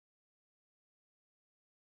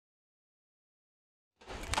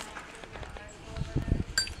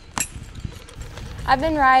I've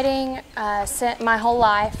been riding my whole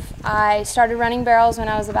life. I started running barrels when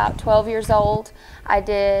I was about 12 years old. I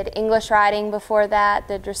did English riding before that,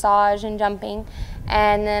 the dressage and jumping,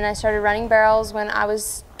 and then I started running barrels when I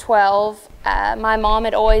was 12. My mom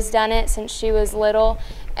had always done it since she was little,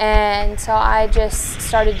 and so I just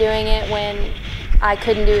started doing it when I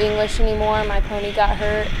couldn't do English anymore. My pony got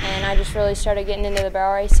hurt, and I just really started getting into the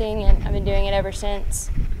barrel racing, and I've been doing it ever since.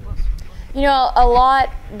 You know, a lot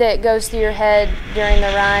that goes through your head during the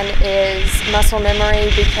run is muscle memory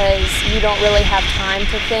because you don't really have time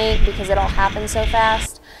to think because it all happens so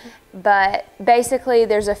fast. But basically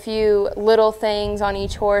there's a few little things on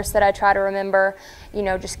each horse that I try to remember, you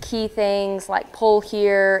know, just key things like pull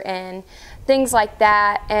here and things like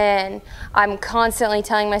that. And I'm constantly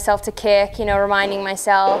telling myself to kick, you know, reminding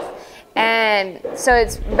myself. And so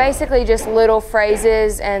it's basically just little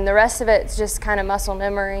phrases, and the rest of it's just kind of muscle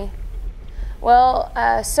memory. Well,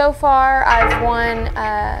 so far I've won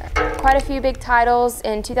quite a few big titles.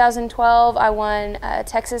 In 2012 I won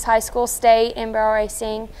Texas High School State in barrel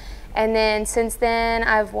racing, and then since then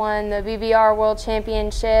I've won the BBR World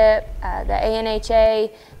Championship, the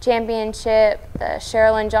ANHA Championship, the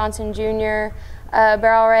Sherilyn Johnson Jr.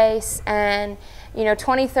 Barrel race, and you know,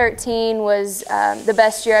 2013 was the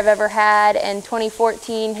best year I've ever had, and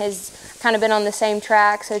 2014 has kind of been on the same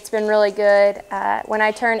track, so it's been really good. When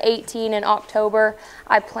I turn 18 in October,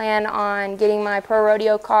 I plan on getting my pro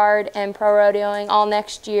rodeo card and pro rodeoing all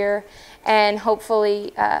next year, and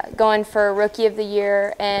hopefully going for Rookie of the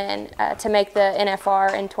Year and to make the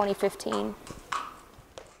NFR in 2015.